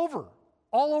 all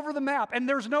over the map. And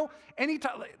there's no, it's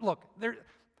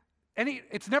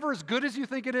never as good as you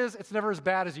think it is. It's never as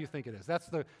bad as you think it is. That's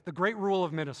the great rule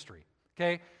of ministry,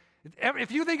 okay?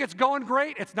 If you think it's going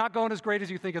great, it's not going as great as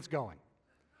you think it's going.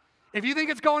 If you think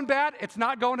it's going bad, it's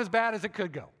not going as bad as it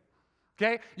could go,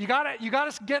 okay? You gotta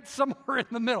get somewhere in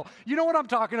the middle. You know what I'm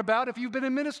talking about if you've been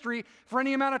in ministry for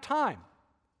any amount of time.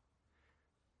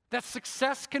 That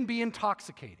success can be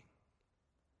intoxicating.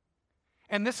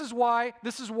 And this is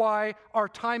why our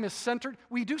time is centered.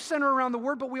 We do center around the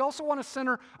Word, but we also want to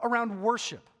center around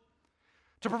worship,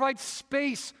 to provide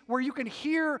space where you can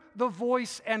hear the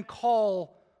voice and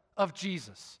call of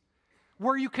Jesus,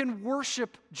 where you can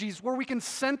worship Jesus, where we can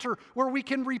center, where we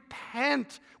can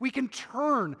repent, we can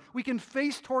turn, we can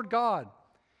face toward God.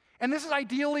 And this is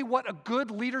ideally what a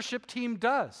good leadership team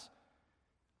does.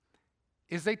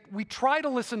 We try to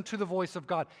listen to the voice of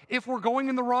God. If we're going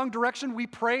in the wrong direction, we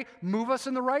pray, move us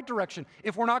in the right direction.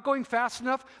 If we're not going fast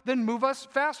enough, then move us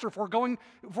faster. If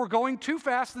we're going too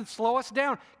fast, then slow us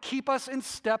down. Keep us in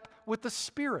step with the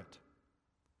Spirit.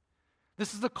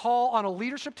 This is a call on a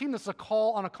leadership team. This is a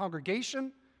call on a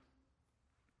congregation.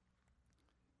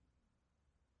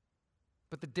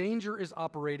 But the danger is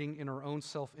operating in our own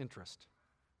self-interest.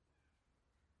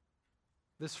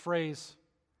 This phrase,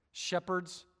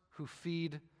 shepherds who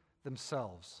feed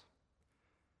themselves,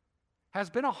 has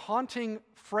been a haunting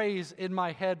phrase in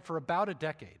my head for about a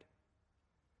decade.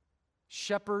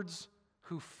 Shepherds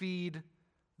who feed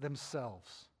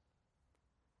themselves.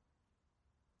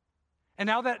 And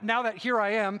now that here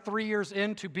I am, 3 years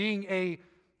into being a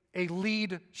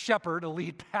lead shepherd, a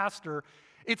lead pastor,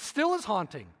 it still is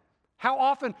haunting. How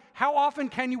often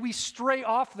can we stray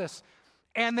off this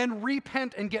and then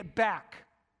repent and get back?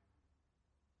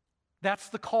 That's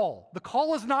the call. The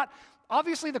call is not,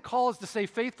 obviously the call is to stay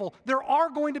faithful. There are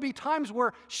going to be times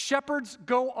where shepherds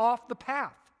go off the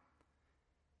path.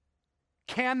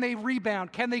 Can they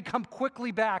rebound? Can they come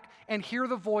quickly back and hear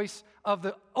the voice of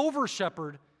the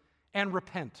over-shepherd and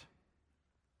repent?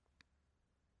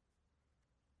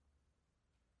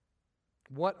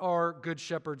 What are good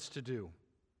shepherds to do?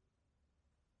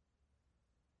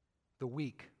 The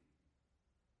weak,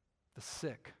 the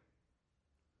sick,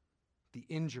 the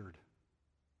injured,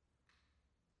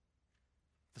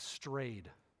 the strayed,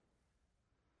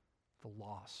 the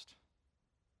lost.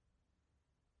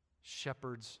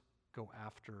 Shepherds go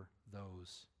after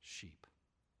those sheep.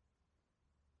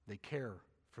 They care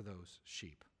for those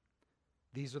sheep.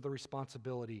 These are the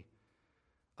responsibility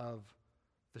of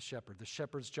the shepherd. The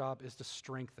shepherd's job is to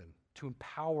strengthen, to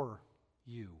empower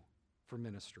you for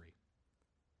ministry,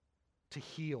 to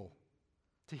heal,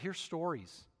 to hear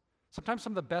stories. Sometimes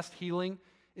some of the best healing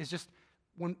is just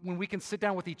when we can sit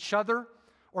down with each other,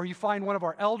 or you find one of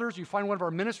our elders, you find one of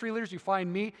our ministry leaders, you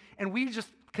find me, and we just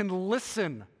can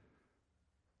listen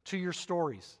to your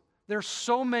stories. There's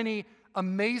so many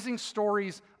amazing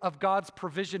stories of God's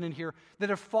provision in here that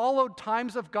have followed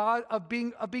times of God of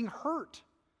being hurt,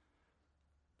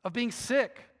 of being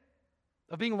sick,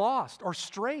 of being lost or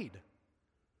strayed.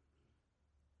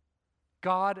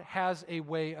 God has a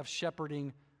way of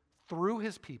shepherding through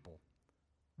his people,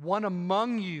 one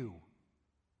among you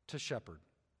to shepherd.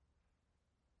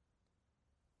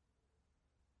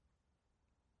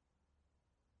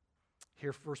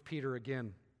 Here, 1 Peter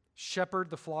again. Shepherd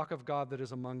the flock of God that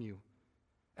is among you,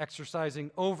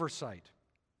 exercising oversight,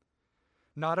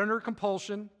 not under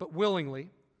compulsion, but willingly,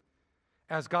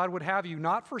 as God would have you,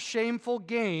 not for shameful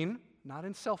gain, not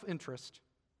in self-interest,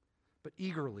 but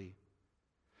eagerly,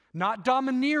 not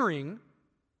domineering,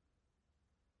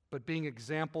 but being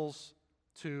examples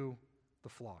to the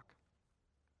flock.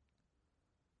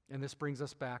 And this brings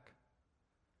us back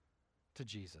to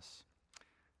Jesus.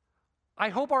 I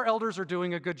hope our elders are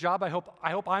doing a good job. I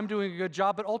hope I'm doing a good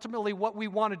job, but ultimately what we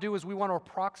want to do is we want to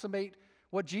approximate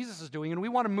what Jesus is doing, and we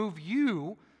want to move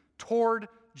you toward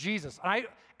Jesus.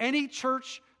 Any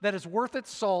church that is worth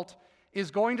its salt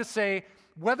is going to say,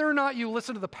 whether or not you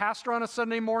listen to the pastor on a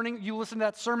Sunday morning, you listen to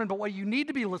that sermon, but what you need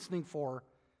to be listening for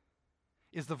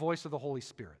is the voice of the Holy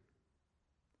Spirit.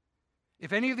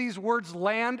 If any of these words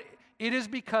land, it is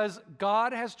because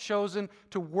God has chosen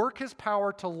to work his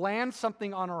power to land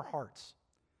something on our hearts.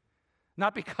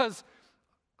 Not because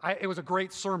it was a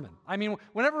great sermon. I mean,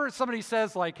 whenever somebody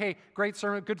says like, hey, great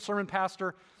sermon, good sermon,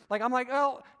 pastor, I'm like,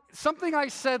 well, something I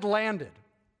said landed.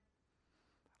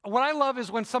 What I love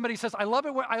is when somebody says, I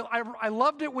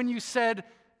loved it when you said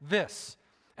this.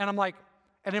 And I'm like,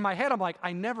 and in my head, I'm like,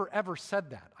 I never ever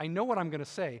said that. I know what I'm going to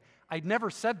say. I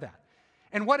never said that.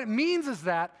 And what it means is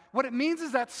that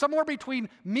somewhere between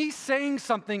me saying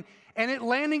something and it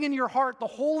landing in your heart, the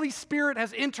Holy Spirit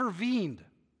has intervened.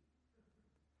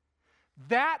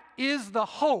 That is the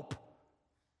hope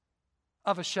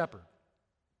of a shepherd.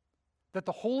 That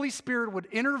the Holy Spirit would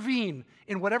intervene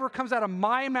in whatever comes out of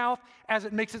my mouth as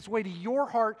it makes its way to your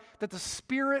heart, that the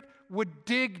Spirit would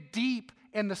dig deep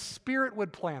and the Spirit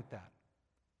would plant that.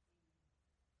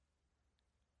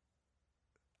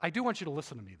 I do want you to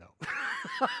listen to me, though.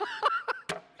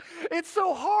 It's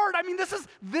so hard. I mean, this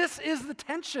is the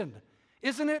tension,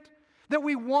 isn't it? That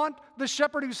we want the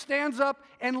shepherd who stands up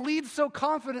and leads so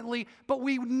confidently, but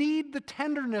we need the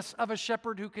tenderness of a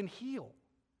shepherd who can heal.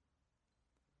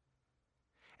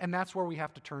 And that's where we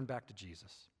have to turn back to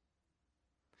Jesus.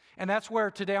 And that's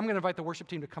where today I'm going to invite the worship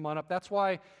team to come on up. That's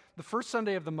why the first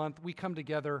Sunday of the month we come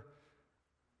together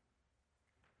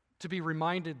to be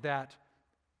reminded that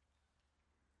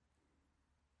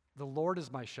the Lord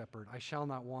is my shepherd, I shall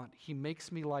not want. He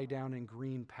makes me lie down in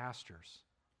green pastures.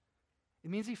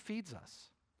 It means he feeds us.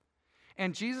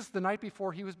 And Jesus, the night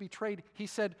before he was betrayed, he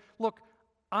said, look,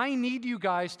 I need you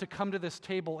guys to come to this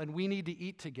table and we need to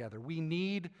eat together.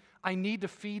 I need to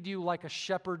feed you like a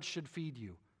shepherd should feed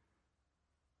you.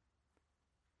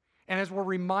 And as we're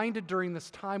reminded during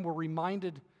this time, we're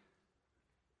reminded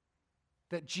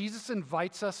that Jesus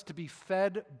invites us to be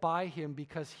fed by him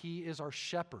because he is our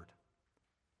shepherd.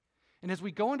 And as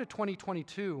we go into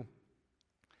 2022,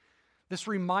 this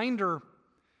reminder,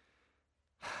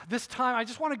 this time, I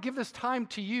just want to give this time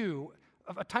to you,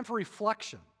 a time for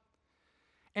reflection.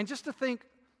 And just to think,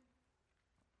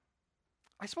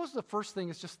 I suppose the first thing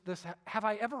is just this: have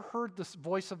I ever heard this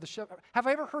voice of the shepherd? Have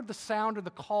I ever heard the sound or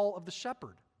the call of the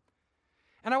shepherd?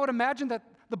 And I would imagine that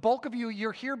the bulk of you,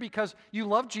 you're here because you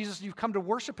love Jesus, you've come to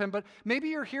worship him, but maybe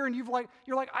you're here and you're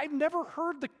like, I've never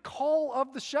heard the call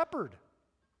of the shepherd.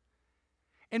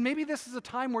 And maybe this is a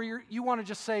time where you want to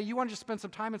just spend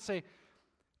some time and say,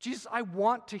 Jesus, I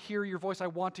want to hear your voice. I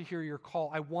want to hear your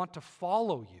call. I want to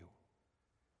follow you.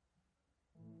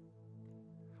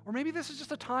 Or maybe this is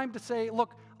just a time to say,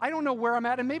 look, I don't know where I'm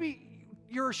at. And maybe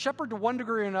you're a shepherd to one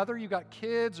degree or another. You got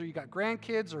kids or you got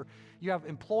grandkids or you have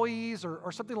employees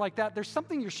or something like that. There's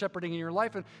something you're shepherding in your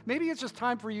life. And maybe it's just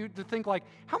time for you to think like,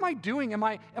 how am I doing? Am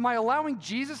I allowing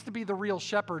Jesus to be the real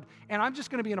shepherd? And I'm just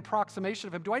going to be an approximation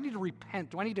of him. Do I need to repent?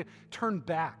 Do I need to turn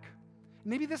back?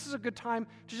 Maybe this is a good time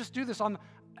to just do this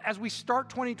as we start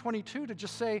 2022, to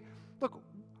just say, look,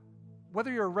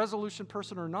 whether you're a resolution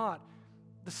person or not,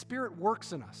 the Spirit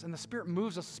works in us and the Spirit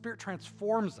moves us. The Spirit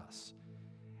transforms us.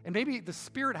 And maybe the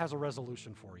Spirit has a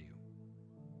resolution for you.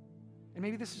 And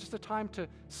maybe this is just a time to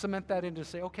cement that in, to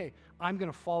say, okay, I'm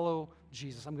going to follow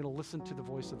Jesus. I'm going to listen to the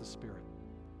voice of the Spirit.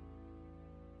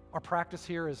 Our practice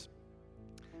here is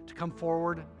to come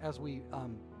forward as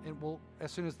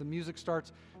as soon as the music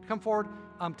starts, to come forward,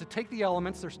 to take the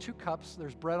elements. There's 2 cups.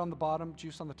 There's bread on the bottom,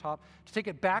 juice on the top. To take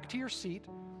it back to your seat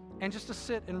and just to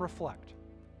sit and reflect.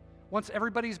 Once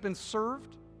everybody's been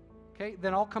served, okay,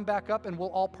 then I'll come back up and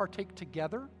we'll all partake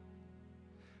together.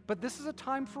 But this is a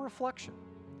time for reflection.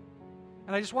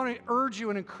 And I just want to urge you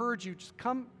and encourage you, just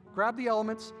come, grab the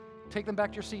elements, take them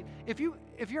back to your seat. If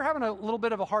you're having a little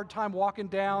bit of a hard time walking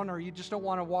down, or you just don't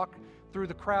want to walk through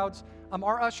the crowds,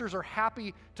 our ushers are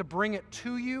happy to bring it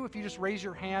to you. If you just raise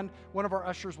your hand, one of our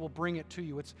ushers will bring it to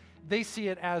you. They see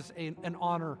it as an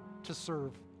honor to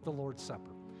serve the Lord's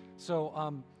Supper. So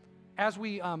I'm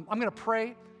going to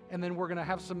pray, and then we're going to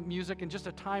have some music and just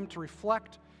a time to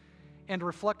reflect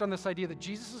on this idea that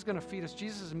Jesus is going to feed us.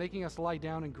 Jesus is making us lie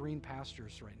down in green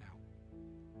pastures right now.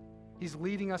 He's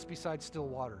leading us beside still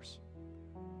waters.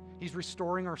 He's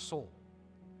restoring our soul.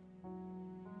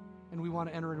 And we want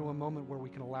to enter into a moment where we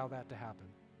can allow that to happen.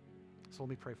 So let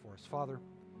me pray for us. Father,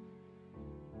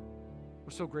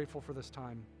 we're so grateful for this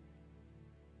time.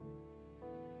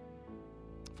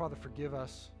 Father, forgive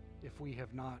us if we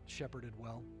have not shepherded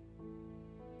well.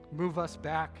 Move us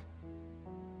back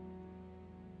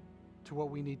to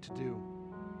what we need to do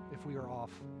if we are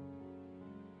off.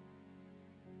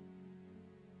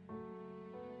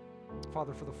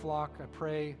 Father, for the flock, I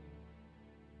pray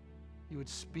you would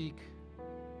speak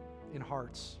in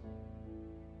hearts.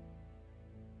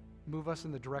 Move us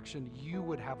in the direction you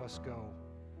would have us go,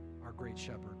 our great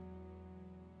shepherd.